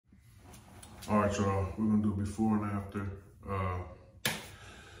All right, y'all, we're gonna do before and after.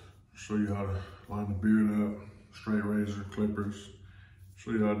 Show you how to line the beard up, straight razor, clippers.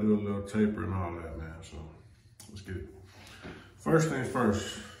 Show you how to do a little taper and all that, man. So let's get it. First things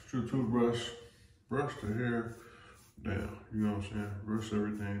first, shoot a toothbrush, brush the hair down. You know what I'm saying? Brush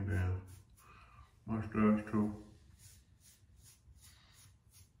everything down. Mustache too.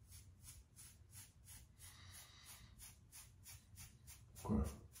 Okay.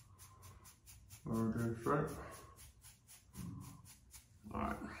 Everything straight. All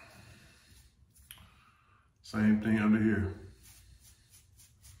right. Same thing under here.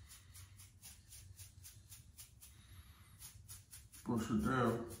 Push it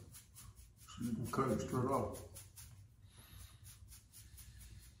down so you can cut it straight off.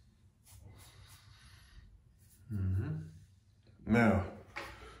 Now,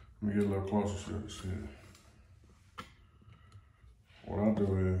 let me get a little closer so you can see it. What I do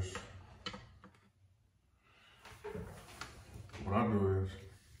is,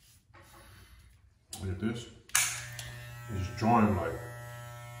 get this, is join like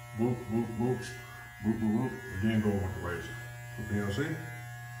whoop, whoop, whoop, whoop, whoop, whoop, and then go with the razor. So you see?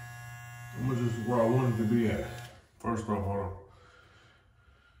 I'm gonna just where I want it to be at. First off, hold on.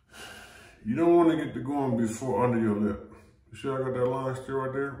 You don't want to get the going before under your lip. You see I got that line still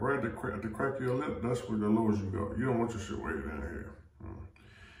right there? Right at the crack of your lip, that's where the lowest you go. You don't want your shit way down here.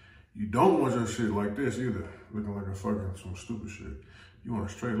 You don't want your shit like this either, looking like a fucking some stupid shit. You want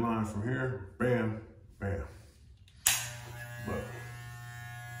a straight line from here, bam, bam. But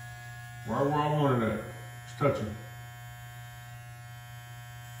right where I want it at, it's touching.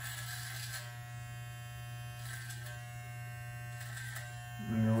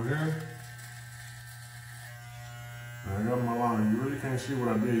 And over here, now I got my line. You really can't see what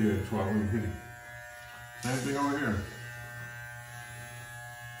I did yet until I really hit it. Same thing over here.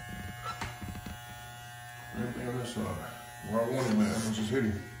 Same thing on this side. Where I want it, man. I'm just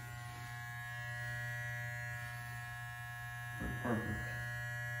hitting. Perfect.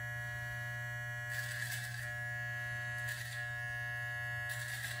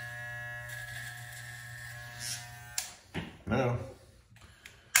 Now,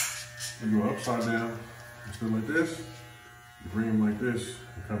 you go upside down, instead like this, you bring them like this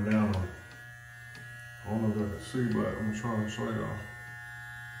and come down on it. I don't know if I can see, but I'm trying to show y'all.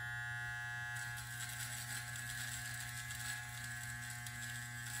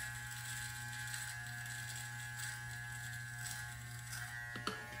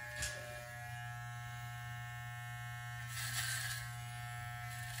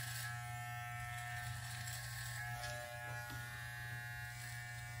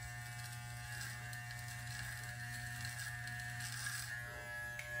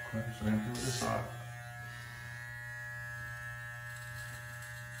 Okay, same thing with this side.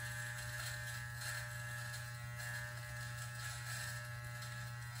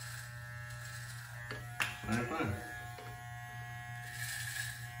 Same thing.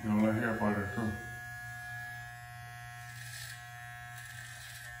 You know, let hair part there too.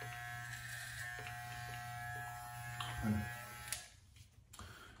 Okay.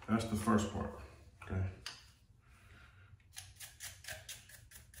 That's the first part, okay?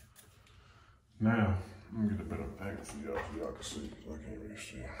 Now, let me get a better angle for y'all so y'all can see, because I can't really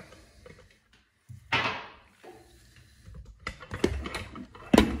see.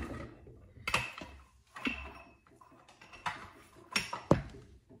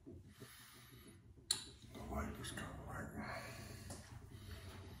 The light is kind of like,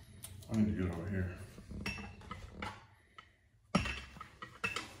 I need to get over here.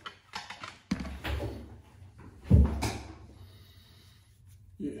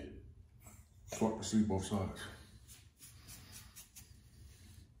 Yeah. So I can see both sides.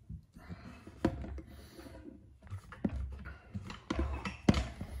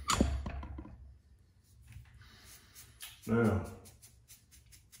 Now,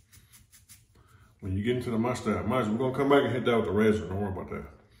 when you get into the mustache, we're gonna come back and hit that with the razor, don't worry about that.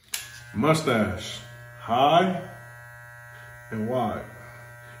 Mustache, high and wide.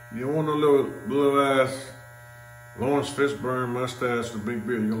 You don't want no little ass Lawrence Fishburne mustache with a big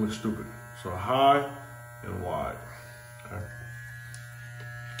beard, you're gonna look stupid. So high and wide, okay?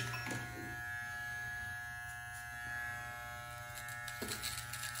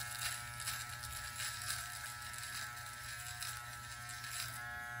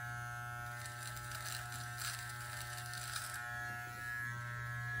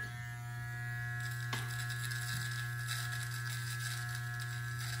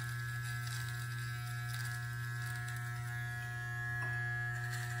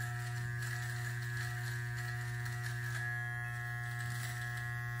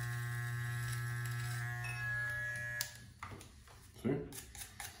 See?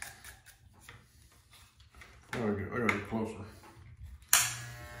 I gotta get closer.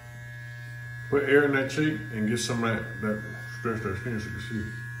 Put air in that cheek and get some of that stretch that skin so you can see.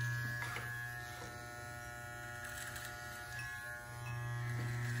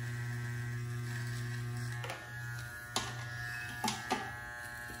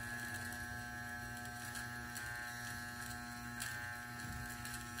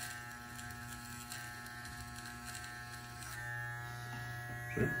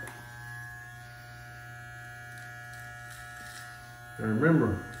 See? And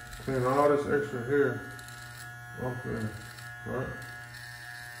remember, clean all this extra hair off there, right?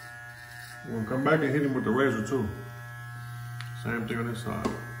 We're gonna come back and hit him with the razor too. Same thing on this side.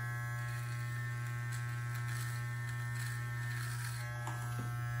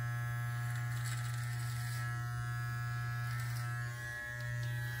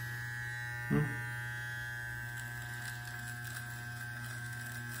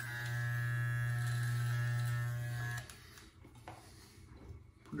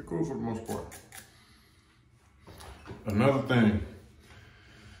 Pretty cool for the most part. Another thing,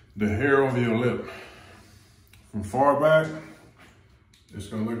 the hair over your lip. From far back, it's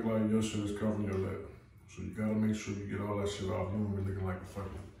gonna look like your shit is covering your lip. So you gotta make sure you get all that shit off. You don't be looking like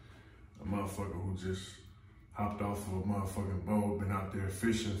a motherfucker who just hopped off of a motherfucking boat, been out there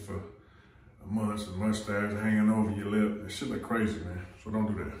fishing for months, a mustache hanging over your lip. That shit look crazy, man. So don't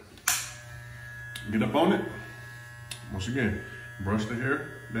do that. Get up on it. Once again, brush the hair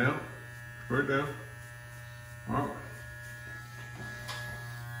down, straight down. All right.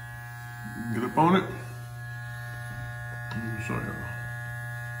 Get up on it. Let me show you.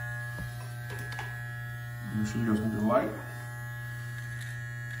 Make sure you guys can get light.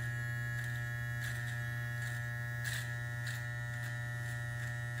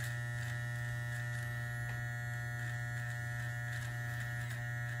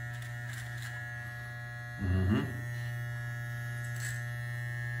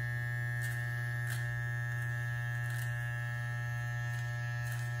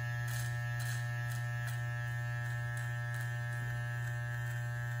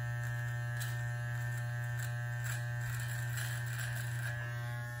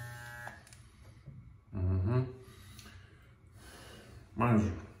 Mind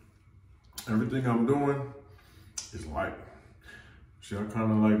you, everything I'm doing is light. See, I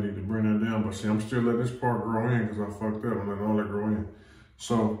kind of like need to bring that down, but see, I'm still letting this part grow in because I fucked up. I'm letting all that grow in.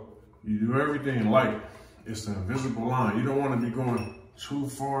 So you do everything light. It's an invisible line. You don't want to be going too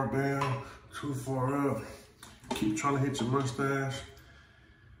far down, too far up. Keep trying to hit your mustache.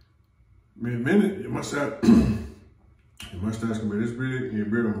 I mean, a minute, your mustache can be this big and your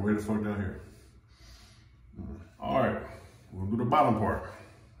beard will be way the fuck down here. All right. We'll do the bottom part,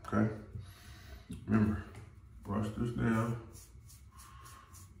 okay? Remember, brush this down.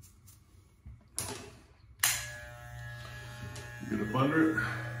 Get up under it.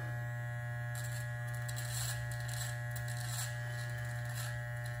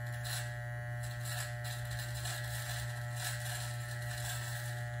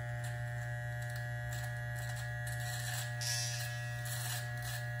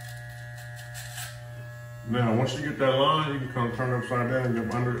 Now, once you get that line, you can kind of turn it upside down, get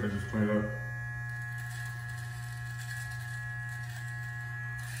up under it, and just clean it up.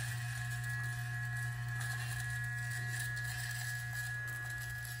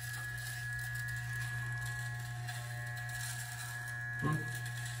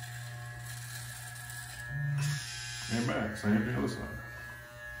 And back, same thing on the side.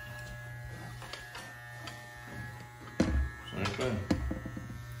 Same thing.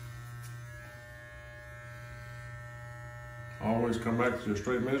 Always come back to your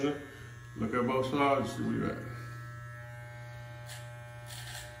straight measure. Look at both sides, see where you're at.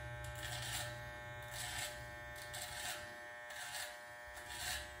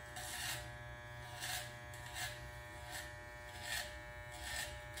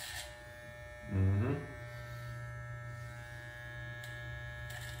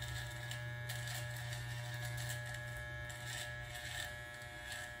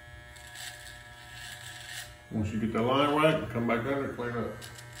 Once you get that line right, come back under and clean up.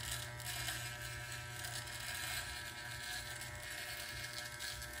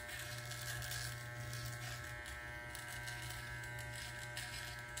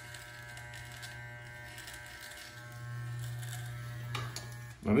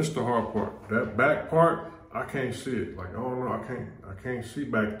 Now this is the hard part. That back part, I can't see it. Like, I don't know, I can't see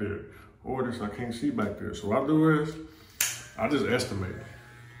back there. Or this, I can't see back there. So what I do is, I just estimate.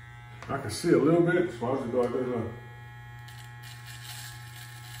 I can see a little bit, so I just go like this.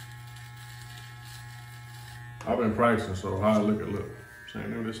 I've been practicing, so how I look at lip. Same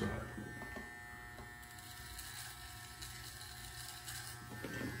thing this side.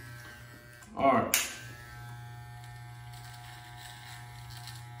 All right.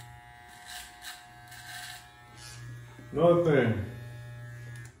 Another thing,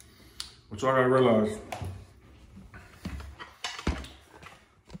 what y'all gotta realize,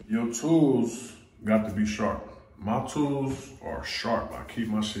 your tools got to be sharp. My tools are sharp. I keep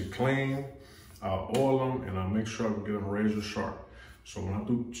my shit clean. I oil them and I make sure I can get them razor sharp. So when I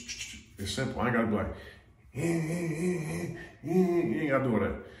do, it's simple. I ain't gotta be like, you ain't gotta do all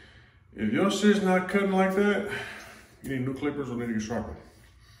that. If your shit's not cutting like that, you need new clippers or need to get sharper.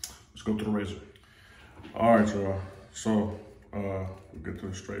 Let's go to the razor. All right, y'all. So we'll get to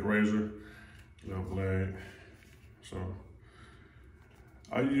the straight razor, little blade. So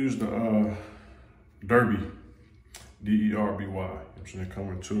I use the Derby, D-E-R-B-Y. You know what I'm saying? They come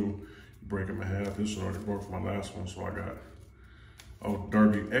with two, break them in half. This already broke my last one, so I got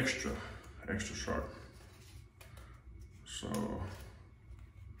Derby extra sharp. So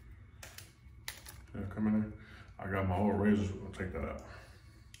yeah, come in there. I got my old razors. We'll take that out.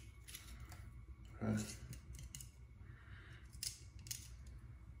 Okay.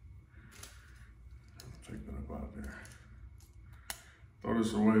 Take that up out there. Throw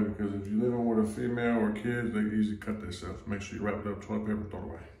this away because if you're living with a female or kids, they can easily cut themselves. Make sure you wrap it up, toilet paper, throw it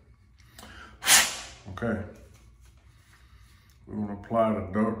away. Okay. We're gonna apply the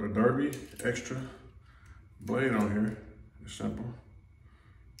Derby extra blade on here. It's simple.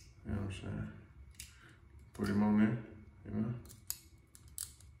 You know what I'm saying? Put him on there, you know?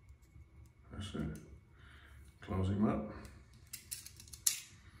 That's it. Close him up.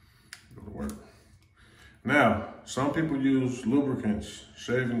 Go to work. Now, some people use lubricants,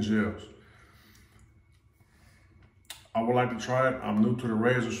 shaving gels. I would like to try it. I'm new to the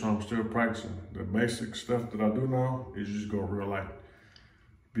razor, so I'm still practicing. The basic stuff that I do now is you just go real light.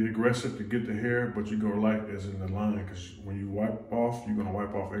 Be aggressive to get the hair, but you go light as in the line, because when you wipe off, you're gonna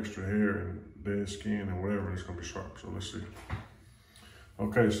wipe off extra hair and dead skin and whatever, and it's gonna be sharp. So let's see.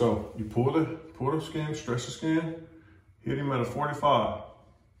 Okay, so you pull the skin, stretch the skin, hit him at a 45.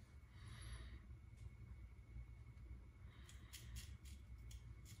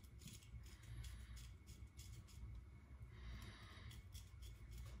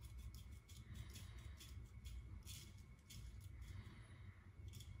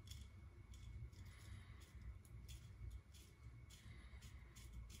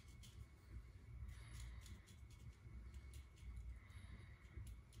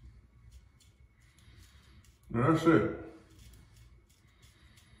 That's it.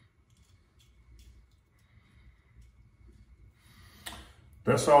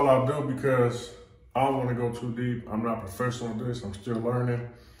 That's all I do because I don't want to go too deep. I'm not professional at this. I'm still learning.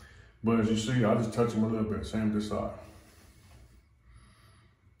 But as you see, I just touch them a little bit. Same this side.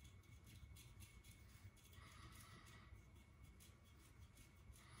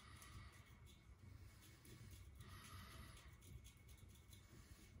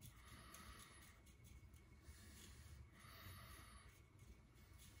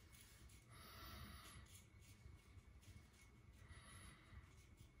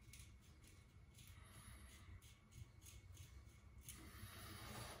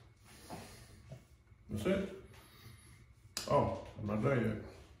 That's it. Oh, I'm not done yet.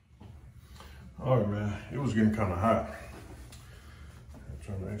 All right, man. It was getting kind of hot.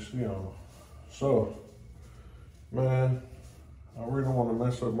 Turn the AC on. So, man, I really don't want to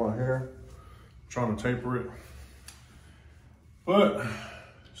mess up my hair. I'm trying to taper it. But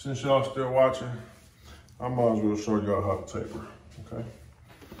since y'all still watching, I might as well show y'all how to taper. Okay?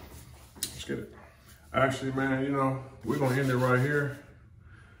 Let's get it. Actually, man, you know, we're going to end it right here.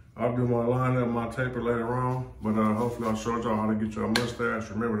 I'll do my line up, my taper later on, but hopefully I'll show y'all how to get your mustache.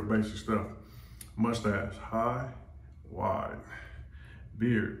 Remember the basic stuff. Mustache, high, wide.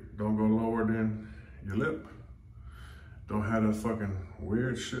 Beard, don't go lower than your lip. Don't have that fucking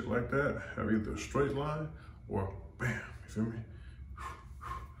weird shit like that. Have either a straight line or bam, you feel me?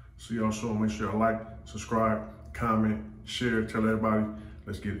 See y'all soon. Make sure y'all like, subscribe, comment, share, tell everybody.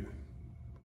 Let's get it.